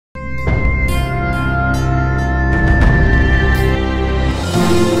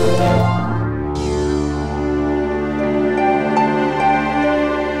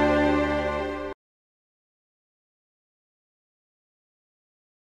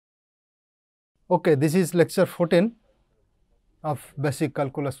Okay, this is lecture 14 of basic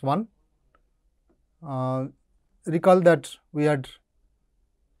calculus 1. Recall that we had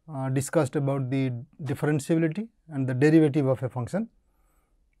discussed about the differentiability and the derivative of a function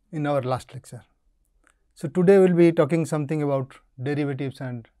in our last lecture. So, today we will be talking something about derivatives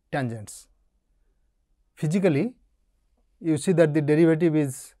and tangents. Physically, you see that the derivative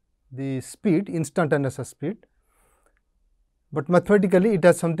is the speed, instantaneous speed, but mathematically it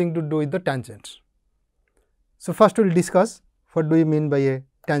has something to do with the tangent. So, first we will discuss what do we mean by a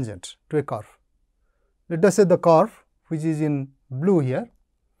tangent to a curve. Let us say the curve which is in blue here,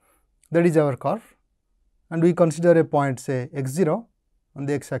 that is our curve, and we consider a point say x0 on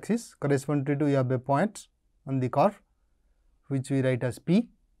the x axis, corresponding to we have a point on the curve which we write as p,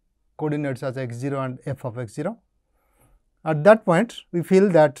 coordinates as x0 and f of x0. At that point we feel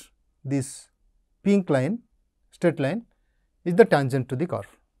that this pink line, straight line, is the tangent to the curve.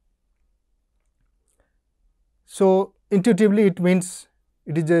 So, intuitively it means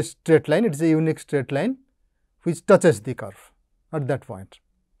it is a straight line, it is a unique straight line which touches the curve at that point.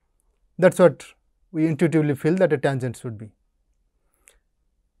 That is what we intuitively feel that a tangent should be.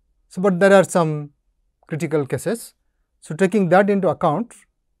 So, but there are some critical cases. So, taking that into account,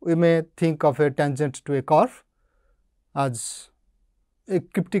 we may think of a tangent to a curve as a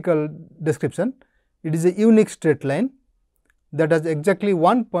cryptical description. It is a unique straight line that has exactly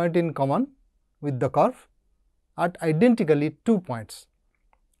one point in common with the curve at identically 2 points.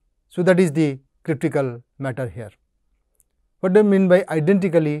 So, that is the critical matter here. What do I mean by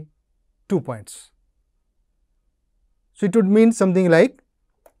identically 2 points? So, it would mean something like,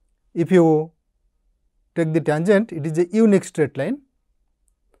 if you take the tangent, it is a unique straight line,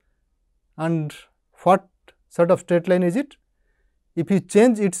 and what sort of straight line is it? If you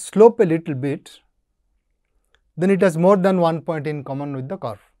change its slope a little bit, then it has more than one point in common with the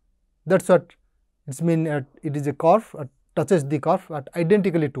curve. That is what it means. It is a curve, touches the curve at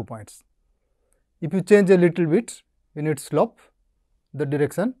identically 2 points. If you change a little bit in its slope, the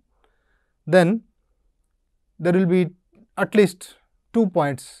direction, then there will be at least 2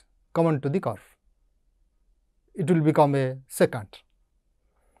 points common to the curve. It will become a secant.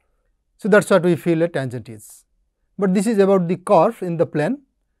 So, that is what we feel a tangent is. But this is about the curve in the plane.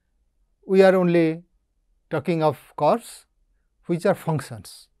 We are only talking of curves which are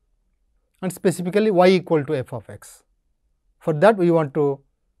functions, and specifically y equal to f of x. For that we want to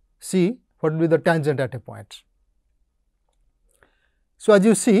see what will be the tangent at a point. So, as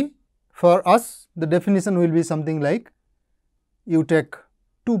you see, for us the definition will be something like, you take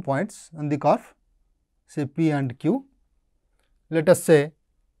 2 points on the curve, say p and q. Let us say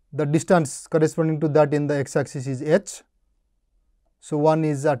the distance corresponding to that in the x axis is h. So, one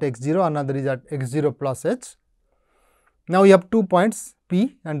is at x0, another is at x0 plus h. Now, we have 2 points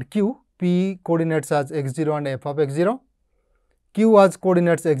p and q. P coordinates as x0 and f of x0, q has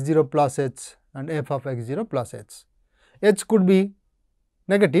coordinates x0 plus h and f of x0 plus h. H could be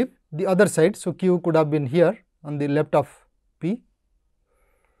negative, the other side. So, q could have been here on the left of p.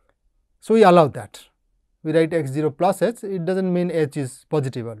 So, we allow that. We write x0 plus h, it does not mean h is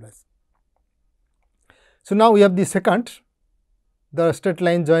positive always. So, now we have the secant, the straight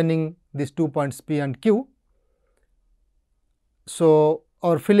line joining these 2 points p and q. So,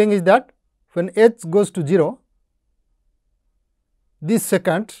 our feeling is that when h goes to 0, this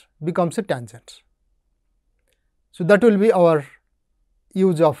secant becomes a tangent. So, that will be our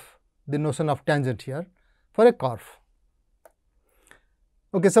use of the notion of tangent here for a curve.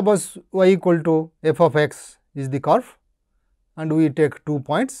 Okay, suppose y equal to f of x is the curve, and we take 2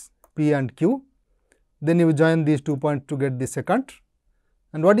 points p and q, then you join these 2 points to get the secant.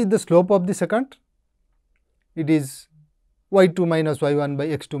 And what is the slope of the secant? It is y2 minus y1 by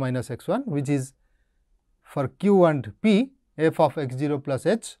x2 minus x1, which is for q and p f of x0 plus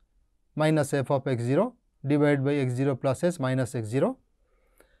h minus f of x0 divided by x0 plus h minus x0,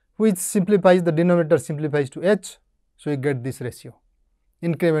 which simplifies, the denominator simplifies to h. So, you get this ratio,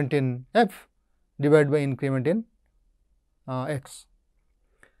 increment in f divided by increment in x.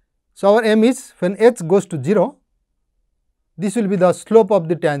 So, our aim is when h goes to 0, this will be the slope of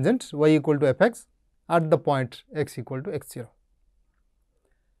the tangent y equal to f x at the point x equal to x0.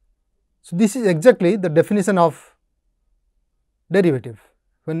 So, this is exactly the definition of derivative.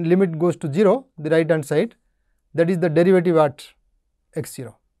 When limit goes to 0, the right hand side, that is the derivative at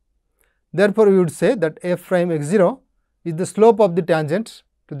x0. Therefore, we would say that f prime x0 is the slope of the tangent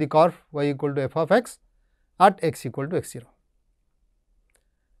to the curve y equal to f of x at x equal to x0.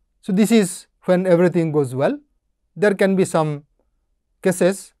 So, this is when everything goes well. There can be some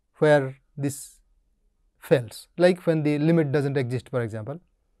cases where this fails, like when the limit does not exist, for example.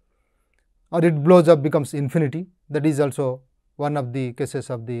 or it blows up, becomes infinity. That is also one of the cases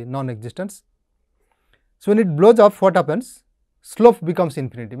of the non-existence. So, when it blows up, what happens? Slope becomes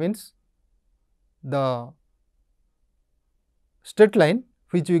infinity, means the straight line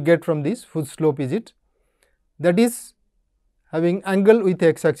which we get from this, whose slope is it, that is having angle with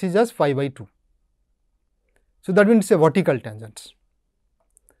x axis as phi by 2. So, that means a vertical tangent.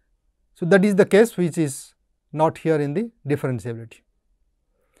 So, that is the case which is not here in the differentiability.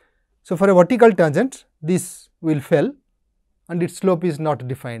 So, for a vertical tangent, this will fail and its slope is not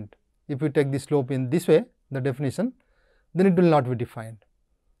defined. If you take the slope in this way, the definition, then it will not be defined.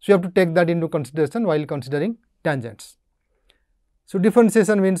 So, you have to take that into consideration while considering tangents. So,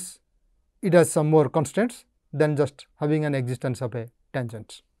 differentiation means it has some more constraints than just having an existence of a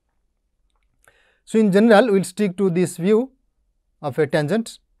tangent. So, in general, we will stick to this view of a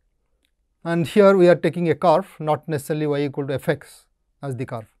tangent, and here we are taking a curve, not necessarily y equal to f x as the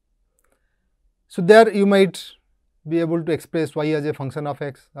curve. So, there you might be able to express y as a function of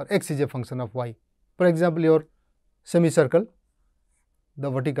x or x is a function of y. For example, your semicircle, the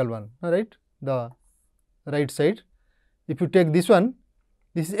vertical one, right, the right side. If you take this one,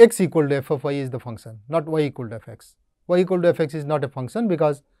 this is x equal to f of y is the function, not y equal to f x. Y equal to f x is not a function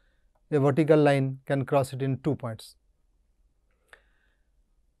because a vertical line can cross it in 2 points.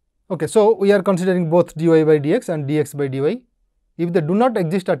 Okay, so, we are considering both dy by dx and dx by dy. If they do not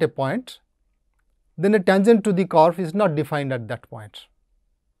exist at a point, then a tangent to the curve is not defined at that point.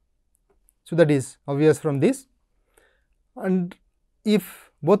 So, that is obvious from this, and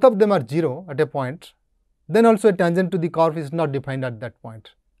if both of them are 0 at a point, then also a tangent to the curve is not defined at that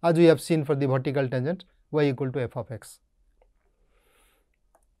point, as we have seen for the vertical tangent y equal to f of x.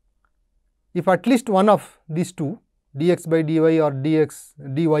 If at least one of these two, dx by dy or dy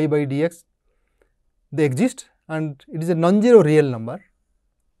by dx, they exist and it is a non-zero real number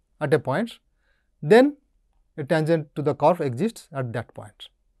at a point, then a tangent to the curve exists at that point.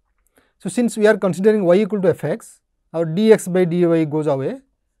 So, since we are considering y equal to f x, our dx by dy goes away,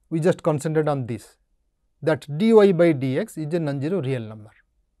 we just concentrate on this, that dy by dx is a non-zero real number.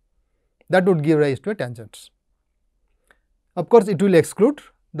 That would give rise to a tangent. Of course, it will exclude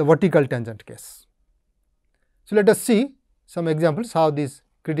the vertical tangent case. So, let us see some examples how these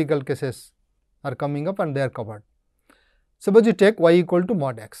critical cases are coming up and they are covered. Suppose you take y equal to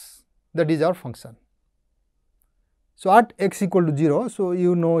mod x, that is our function. So, at x equal to 0, so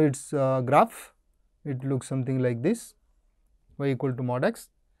you know its graph, it looks something like this, y equal to mod x.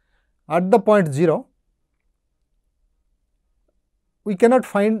 At the point 0, we cannot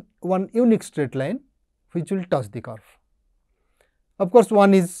find one unique straight line which will touch the curve. Of course,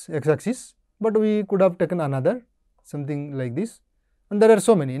 one is x axis, but we could have taken another something like this, and there are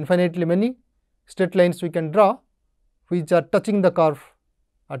so many, infinitely many straight lines we can draw which are touching the curve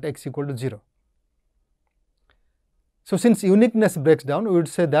at x equal to 0. So, since uniqueness breaks down, we would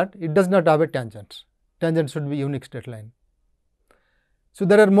say that it does not have a tangent. Tangent should be unique straight line. So,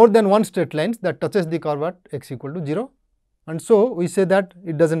 there are more than one straight lines that touches the curve at x equal to 0, and so we say that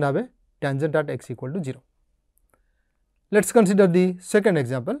it does not have a tangent at x equal to 0. Let us consider the second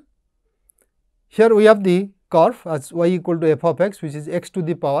example. Here we have the curve as y equal to f of x, which is x to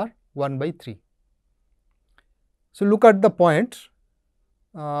the power 1 by 3. So, look at the point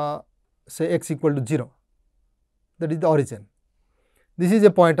say x equal to 0, that is the origin. This is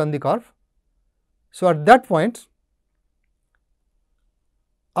a point on the curve. So, at that point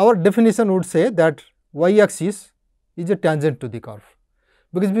our definition would say that y axis is a tangent to the curve,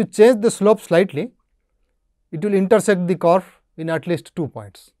 because if you change the slope slightly, it will intersect the curve in at least 2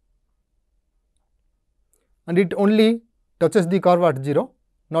 points, and it only touches the curve at 0,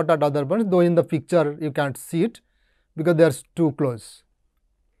 not at other points, though in the picture you can't see it because they are too close.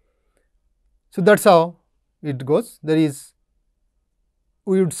 So, that is how it goes. There is,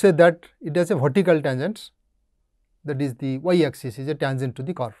 we would say that it has a vertical tangent, that is the y axis is a tangent to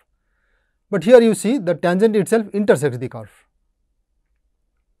the curve. But here you see the tangent itself intersects the curve.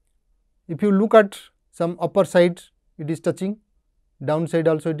 If you look at some upper side, it is touching, downside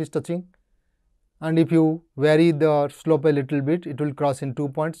also it is touching, and if you vary the slope a little bit, it will cross in 2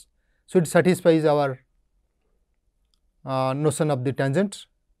 points. So, it satisfies our notion of the tangent,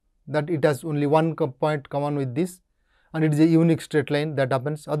 that it has only one point common with this, and it is a unique straight line that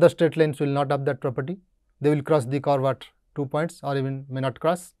happens. Other straight lines will not have that property, they will cross the curve at 2 points or even may not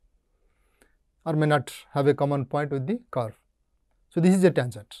cross or may not have a common point with the curve. So, this is a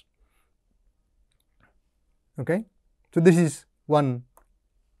tangent. Okay. So, this is one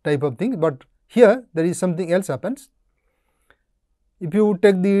type of thing, but here there is something else happens. If you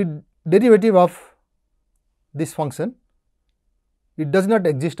take the derivative of this function, it does not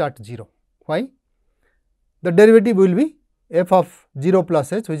exist at 0. Why? The derivative will be f of 0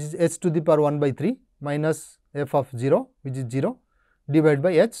 plus h, which is h to the power 1 by 3 minus f of 0, which is 0, divided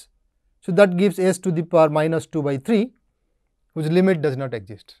by h. So, that gives h to the power minus 2 by 3, whose limit does not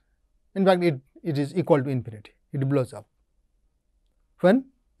exist. In fact, it is equal to infinity, it blows up when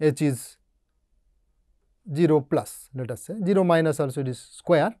h is 0 plus, let us say 0 minus also it is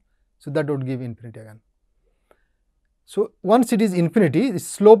square. So, that would give infinity again. So, once it is infinity, the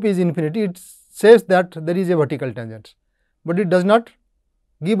slope is infinity, it says that there is a vertical tangent, but it does not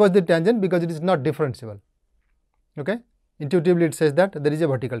give us the tangent because it is not differentiable. Okay? Intuitively it says that there is a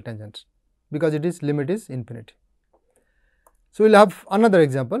vertical tangent because it is limit is infinity. So, we will have another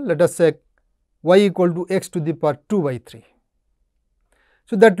example, let us say y equal to x to the power 2 by 3.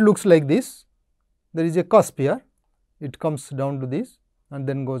 So, that looks like this, there is a cusp here, it comes down to this and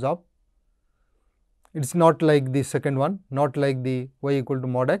then goes up. It is not like the second one, not like the y equal to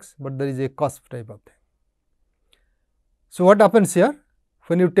mod x, but there is a cusp type of thing. So, what happens here?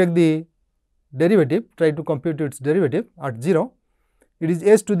 When you take the derivative, try to compute its derivative at 0, it is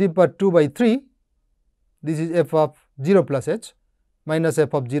h to the power 2 by 3, this is f of 0 plus h minus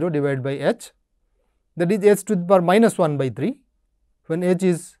f of 0 divided by h, that is h to the power minus 1 by 3. When h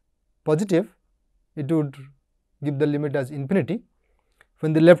is positive, it would give the limit as infinity.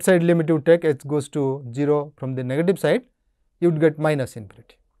 When the left side limit you take, h goes to 0 from the negative side, you would get minus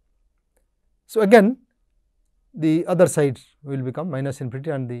infinity. So, again the other side will become minus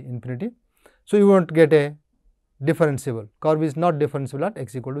infinity and the infinity. So, you won't get a differentiable, curve is not differentiable at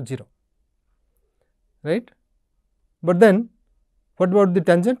x equal to 0, right. But then what about the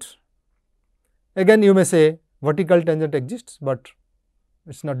tangent? Again you may say vertical tangent exists, but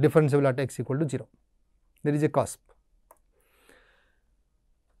it is not differentiable at x equal to 0, there is a cusp.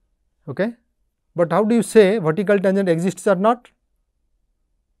 Okay. But how do you say vertical tangent exists or not?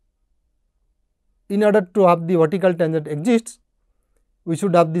 In order to have the vertical tangent exists, we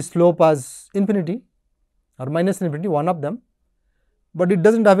should have the slope as infinity or minus infinity, one of them, but it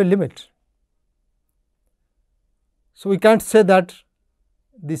does not have a limit. So, we cannot say that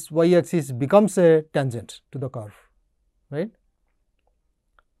this y axis becomes a tangent to the curve, right.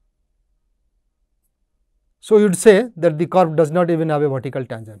 So, you would say that the curve does not even have a vertical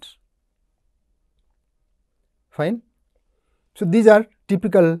tangent. Fine. So, these are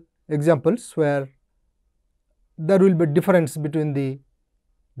typical examples where there will be difference between the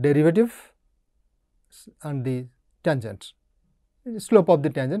derivative and the tangent, the slope of the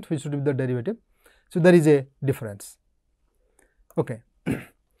tangent which should be the derivative. So, there is a difference. Okay.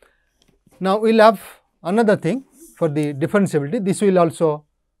 Now, we will have another thing for the differentiability, this will also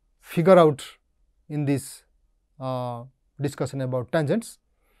figure out in this discussion about tangents.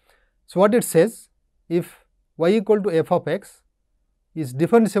 So, what it says, if y equal to f of x is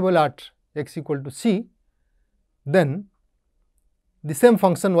differentiable at x equal to c, then the same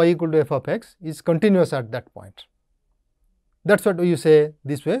function y equal to f of x is continuous at that point. That is what you say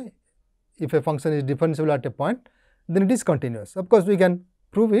this way, if a function is differentiable at a point, then it is continuous. Of course, we can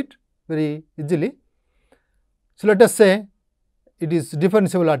prove it very easily. So, let us say it is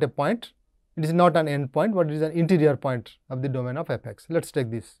differentiable at a point, it is not an end point, but it is an interior point of the domain of f x. Let us take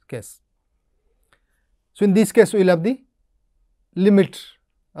this case. So, in this case we will have the limit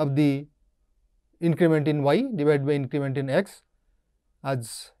of the increment in y divided by increment in x,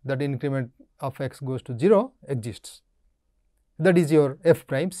 as that increment of x goes to 0 exists. That is your f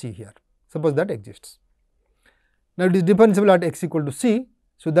prime c here, suppose that exists. Now, it is differentiable at x equal to c.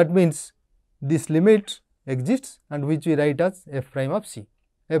 So, that means this limit exists and which we write as f prime of c,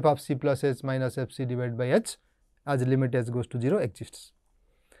 f of c plus h minus f c divided by h, as limit h goes to 0 exists.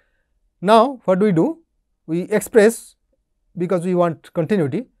 Now, what do we do? We express, because we want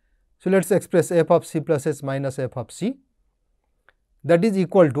continuity. So, let us express f of c plus h minus f of c, that is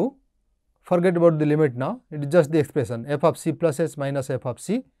equal to, forget about the limit now, it is just the expression f of c plus h minus f of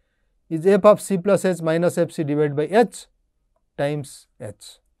c is f of c plus h minus f c divided by h times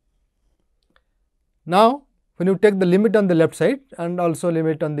h. Now, when you take the limit on the left side and also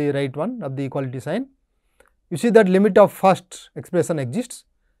limit on the right one of the equality sign, you see that limit of first expression exists,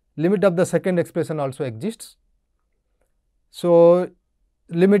 limit of the second expression also exists. So,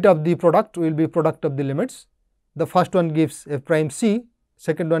 limit of the product will be product of the limits. The first one gives f prime c,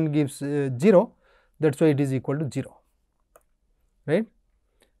 second one gives 0, that is why it is equal to 0, right.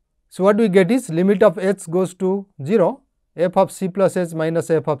 So, what we get is limit of h goes to 0, f of c plus h minus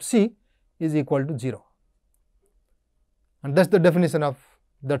f of c is equal to 0, and that is the definition of,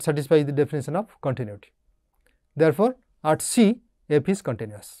 that satisfies the definition of continuity. Therefore, at c f is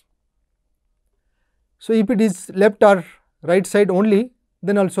continuous. So, if it is left or right side only,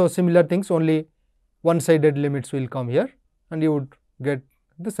 then also similar things, only one sided limits will come here and you would get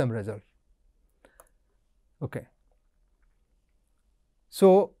the same result. Okay.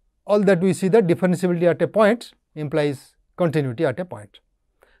 So, all that we see that differentiability at a point implies continuity at a point.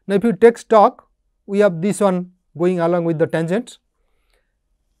 Now, if you take stock, we have this one going along with the tangent.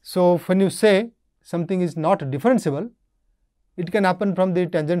 So, when you say something is not differentiable, it can happen from the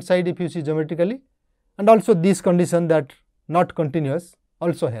tangent side if you see geometrically, and also this condition that not continuous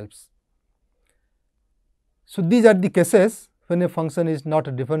also helps. So, these are the cases when a function is not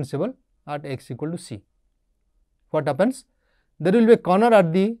differentiable at x equal to c. What happens? There will be a corner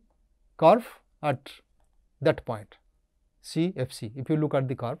at the curve at that point c f c. If you look at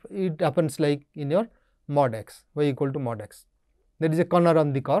the curve, it happens like in your mod x, y equal to mod x. There is a corner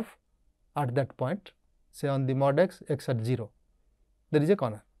on the curve at that point, say on the mod x, x at 0, there is a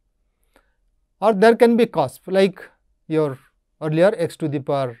corner. Or there can be cusp like your earlier x to the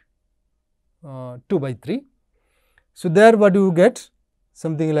power 2 by 3. So, there what you get?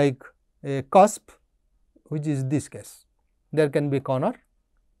 Something like a cusp, which is this case. There can be corner,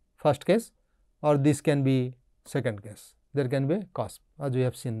 first case, or this can be second case. There can be a cusp, as we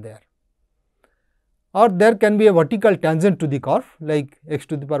have seen there. Or there can be a vertical tangent to the curve like x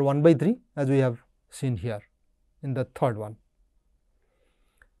to the power 1 by 3, as we have seen here in the third one.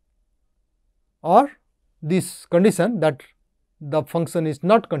 Or this condition that the function is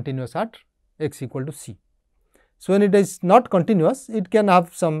not continuous at x equal to c. So, when it is not continuous, it can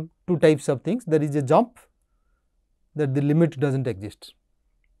have some two types of things. There is a jump, that the limit does not exist,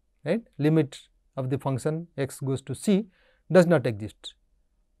 right. Limit of the function x goes to c does not exist.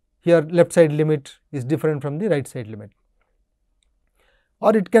 Here left side limit is different from the right side limit.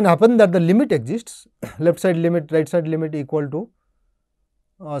 Or it can happen that the limit exists, left side limit, right side limit equal to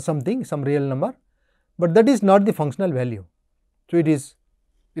something, some real number, but that is not the functional value. So, it is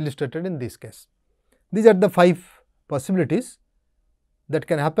illustrated in this case. These are the 5 possibilities that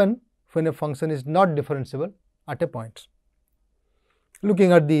can happen when a function is not differentiable at a point.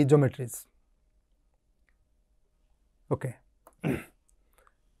 Looking at the geometries. Okay.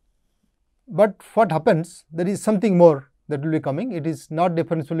 But what happens? There is something more that will be coming. It is not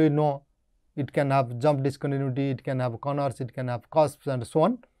differentiable, we know it can have jump discontinuity, it can have corners, it can have cusps and so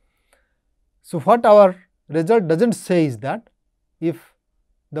on. So, what our result does not say is that if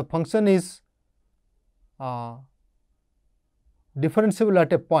the function is differentiable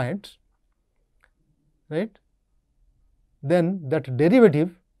at a point, right, then that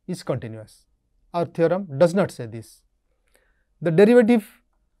derivative is continuous. Our theorem does not say this. The derivative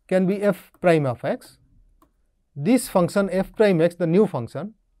can be f prime of x. This function f prime x, the new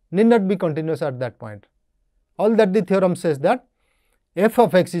function, need not be continuous at that point. All that the theorem says that f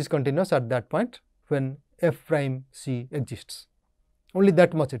of x is continuous at that point when f prime c exists. Only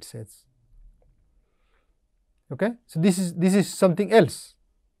that much it says. Okay. So, this is something else,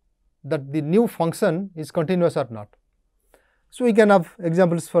 that the new function is continuous or not. So, we can have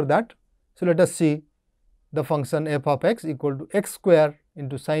examples for that. So, let us see the function f of x equal to x square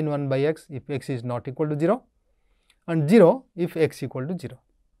into sin 1 by x if x is not equal to 0 and 0 if x equal to 0.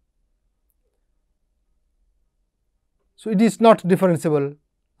 So, it is not differentiable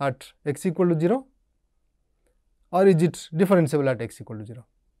at x equal to 0, or is it differentiable at x equal to 0?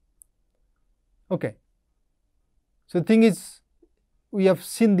 Okay. So, the thing is, we have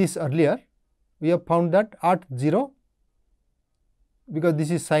seen this earlier, we have found that at 0, because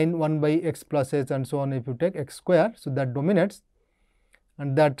this is sin 1 by x plus h and so on, if you take x square, so that dominates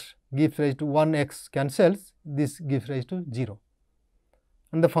and that gives rise to 1 x cancels, this gives rise to 0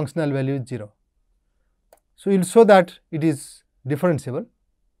 and the functional value is 0. So, we will show that it is differentiable,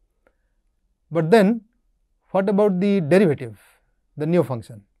 but then what about the derivative, the new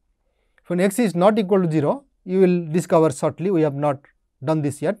function? When x is not equal to 0, you will discover shortly, we have not done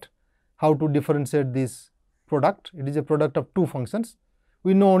this yet, how to differentiate this product. It is a product of two functions.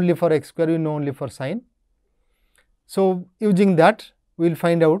 We know only for x square, we know only for sin. So, using that we will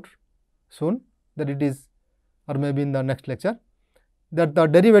find out soon that it is, or maybe in the next lecture, that the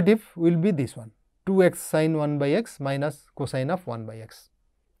derivative will be this one, 2x sin 1 by x minus cosine of 1 by x,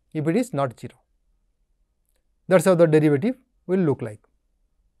 if it is not 0. That is how the derivative will look like.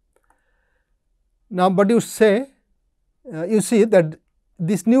 Now, but you say, you see that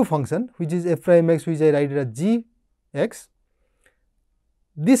this new function, which is f prime x, which I write it as g x,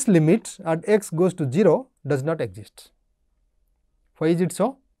 this limit at x goes to 0 does not exist. Why is it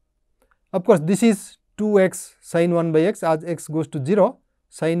so? Of course, this is 2x sin 1 by x, as x goes to 0,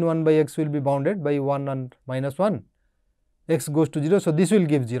 sin 1 by x will be bounded by 1 and minus 1, x goes to 0. So, this will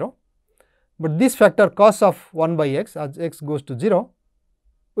give 0, but this factor cos of 1 by x, as x goes to 0,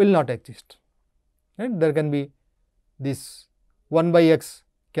 will not exist, right. There can be this 1 by x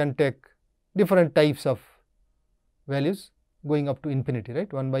can take different types of values going up to infinity,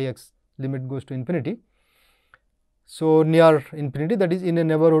 right. 1 by x limit goes to infinity. So, near infinity, that is in a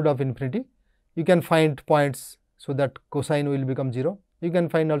neighborhood of infinity, you can find points so that cosine will become 0. You can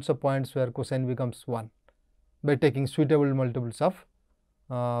find also points where cosine becomes 1 by taking suitable multiples of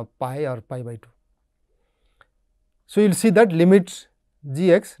pi or pi by 2. So, you will see that limit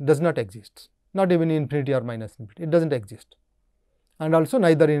g x does not exist, not even infinity or minus infinity, it does not exist, and also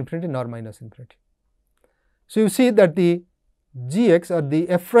neither infinity nor minus infinity. So, you see that the g x or the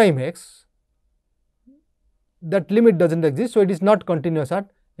f prime x, that limit does not exist. So, it is not continuous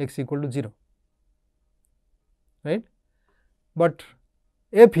at x equal to 0, right, but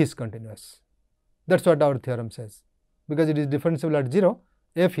f is continuous. That is what our theorem says, because it is differentiable at 0,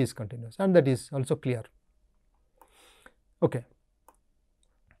 f is continuous, and that is also clear. Okay.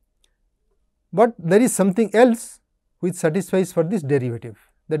 But there is something else which satisfies for this derivative,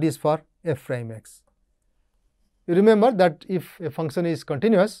 that is for f prime x. You remember that if a function is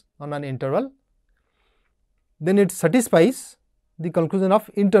continuous on an interval, then it satisfies the conclusion of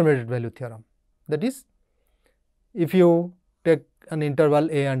intermediate value theorem. That is, if you take an interval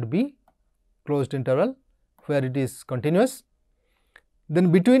a and b, closed interval, where it is continuous,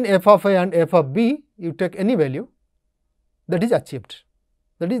 then between f of a and f of b, you take any value, that is achieved.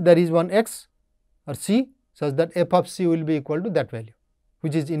 That is, there is one x or c such that f of c will be equal to that value,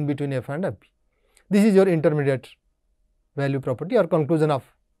 which is in between f and f b. This is your intermediate value property or conclusion of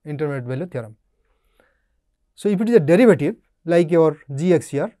intermediate value theorem. So, if it is a derivative like your g x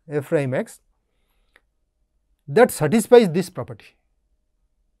here, f prime x, that satisfies this property,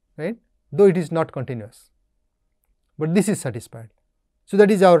 right, though it is not continuous, but this is satisfied. So,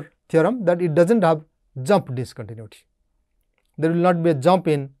 that is our theorem, that it does not have jump discontinuity. There will not be a jump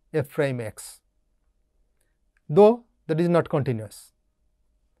in f prime x, though that is not continuous,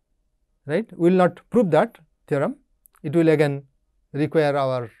 right. We will not prove that theorem, it will again require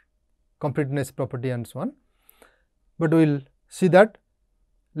our completeness property and so on, but we will see that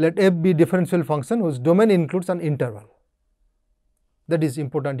let f be differential function whose domain includes an interval. That is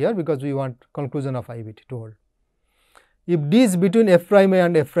important here, because we want conclusion of IVT to hold. If d is between f prime a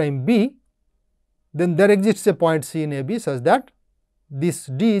and f prime b, then there exists a point c in a b such that this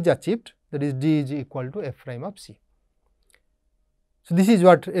d is achieved, that is d is equal to f prime of c. So, this is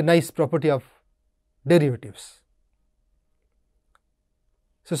what a nice property of derivatives.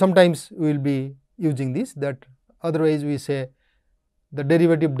 So, sometimes we will be using this, that otherwise we say the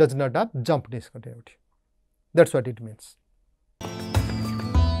derivative does not have jump discontinuity. That is what it means.